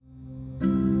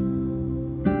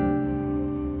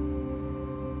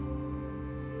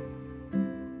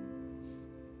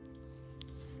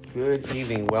Good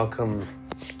evening. Welcome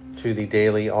to the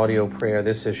daily audio prayer.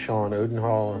 This is Sean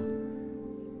Odenhall.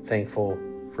 Thankful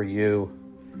for you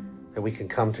that we can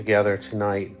come together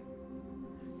tonight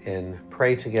and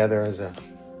pray together as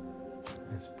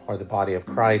part of the body of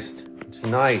Christ.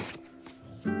 Tonight,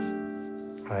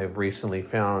 I've recently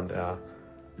found a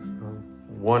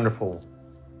wonderful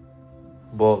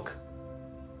book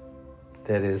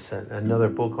that is another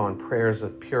book on prayers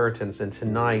of Puritans, and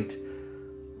tonight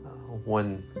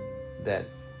one that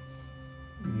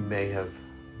you may have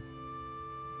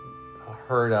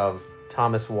heard of,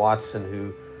 Thomas Watson,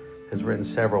 who has written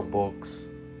several books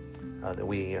that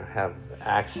we have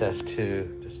access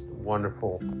to. Just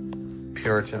wonderful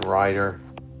Puritan writer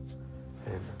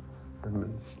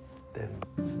and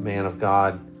man of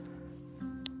God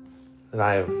that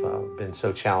I have been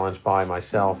so challenged by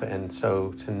myself. And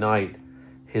so tonight,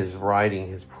 his writing,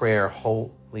 his prayer,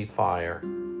 holy fire,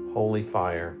 holy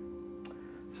fire.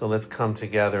 So let's come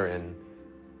together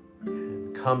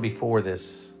and come before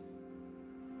this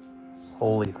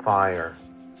holy fire,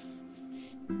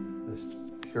 this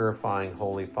purifying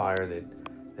holy fire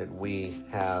that we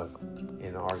have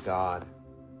in our God.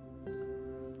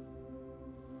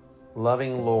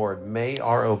 Loving Lord, may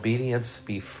our obedience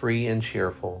be free and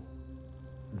cheerful.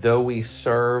 Though we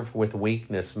serve with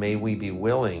weakness, may we be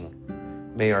willing.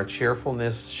 May our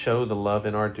cheerfulness show the love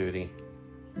in our duty.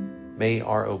 May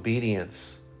our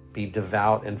obedience be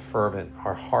devout and fervent,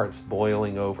 our hearts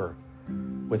boiling over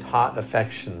with hot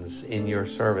affections in your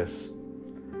service.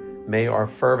 May our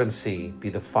fervency be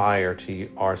the fire to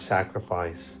our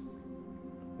sacrifice.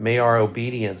 May our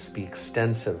obedience be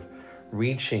extensive,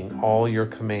 reaching all your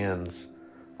commands,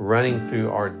 running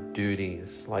through our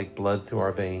duties like blood through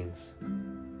our veins.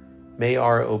 May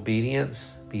our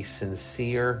obedience be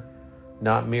sincere,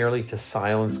 not merely to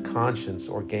silence conscience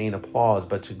or gain applause,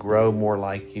 but to grow more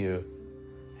like you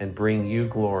and bring you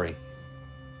glory.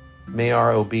 May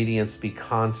our obedience be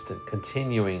constant,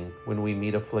 continuing when we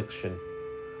meet affliction,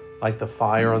 like the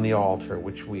fire on the altar,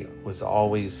 which was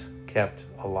always kept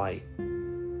alight.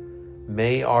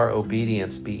 May our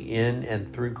obedience be in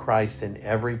and through Christ in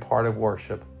every part of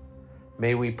worship.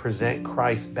 May we present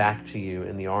Christ back to you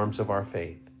in the arms of our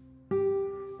faith.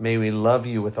 May we love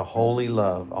you with a holy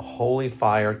love, a holy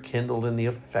fire kindled in the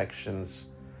affections,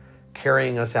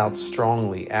 carrying us out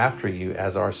strongly after you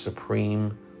as our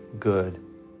supreme good.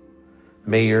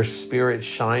 May your Spirit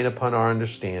shine upon our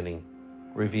understanding,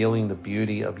 revealing the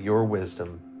beauty of your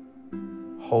wisdom,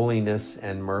 holiness,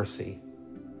 and mercy,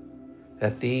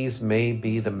 that these may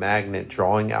be the magnet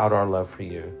drawing out our love for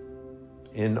you.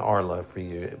 In our love for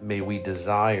you, may we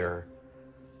desire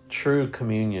true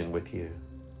communion with you.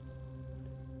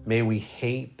 May we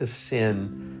hate the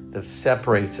sin that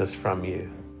separates us from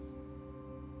you.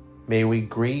 May we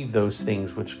grieve those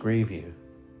things which grieve you.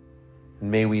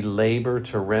 And may we labor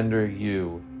to render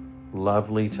you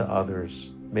lovely to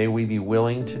others. May we be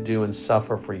willing to do and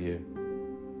suffer for you,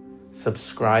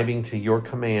 subscribing to your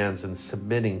commands and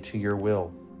submitting to your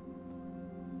will.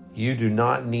 You do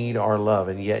not need our love,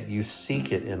 and yet you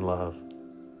seek it in love.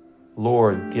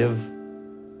 Lord, give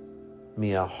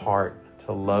me a heart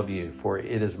to love you, for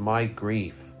it is my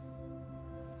grief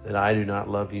that I do not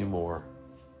love you more.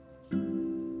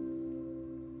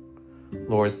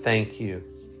 Lord, thank you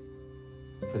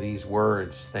for these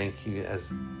words. Thank you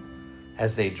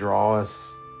as they draw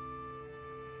us,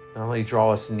 not only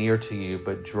draw us near to you,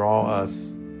 but draw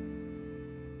us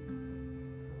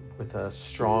with a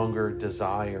stronger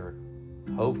desire.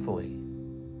 Hopefully,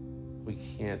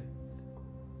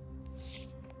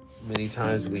 many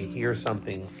times we hear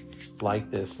something like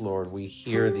this, Lord. We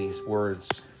hear these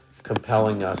words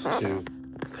compelling us to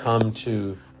come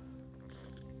to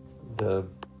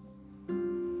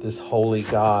this holy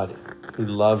God who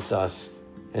loves us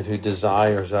and who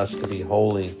desires us to be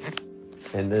holy,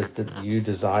 and that you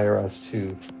desire us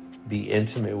to be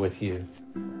intimate with you.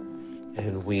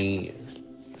 And we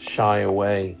shy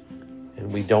away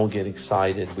and we don't get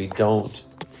excited. We don't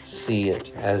see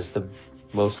it as the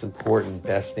most important,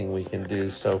 best thing we can do.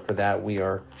 So for that,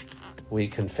 we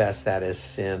confess that as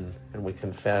sin, and we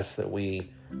confess that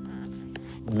we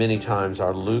many times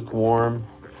are lukewarm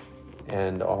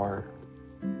and are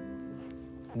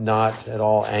not at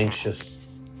all anxious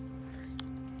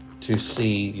to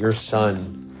see your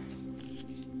Son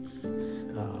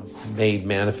made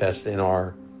manifest in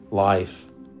our life,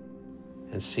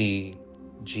 and see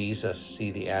Jesus,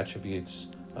 see the attributes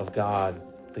of God,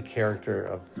 the character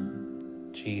of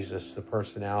Jesus, the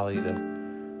personality,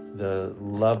 the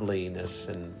loveliness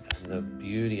and the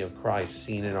beauty of Christ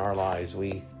seen in our lives.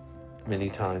 We many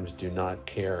times do not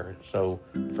care. So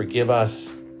forgive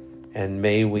us And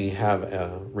may we have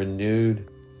a renewed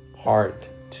heart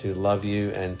to love you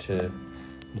and to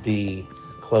be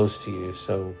close to you.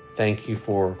 So thank you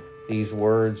for these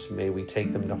words. May we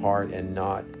take them to heart and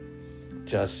not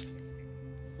just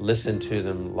listen to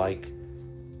them like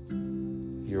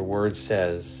your word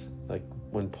says, like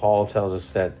when Paul tells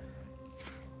us that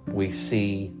we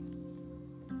see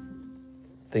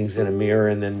things in a mirror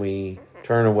and then we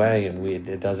turn away and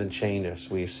it doesn't change us.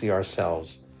 We see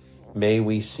ourselves. May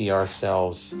we see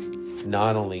ourselves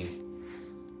not only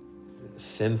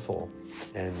sinful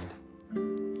and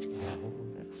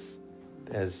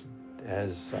as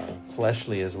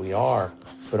fleshly as we are,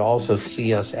 but also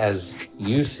see us as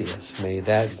you see us. May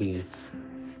that be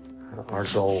our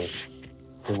goal.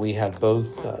 That we have both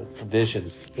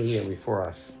visions clear before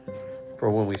us.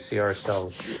 For when we see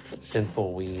ourselves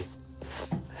sinful, we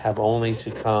have only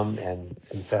to come and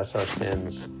confess our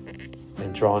sins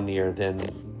and draw near. Then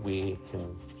we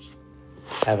can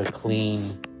have a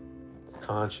clean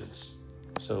conscience.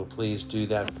 So please do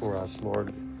that for us,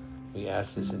 Lord. We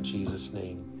ask this in Jesus'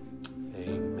 name.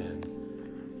 Amen.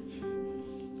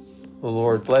 The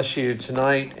Lord bless you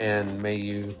tonight, and may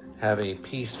you have a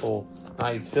peaceful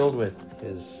night filled with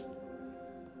His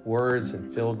words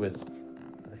and filled with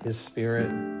His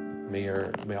Spirit. May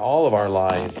all of our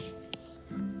lives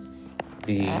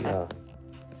be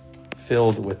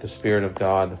filled with the Spirit of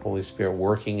God, the Holy Spirit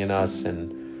working in us,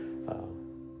 and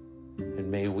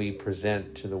may we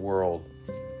present to the world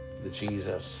the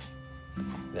Jesus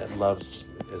that loves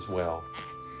you as well.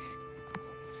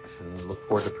 And look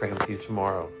forward to praying with you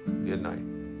tomorrow. Good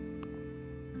night.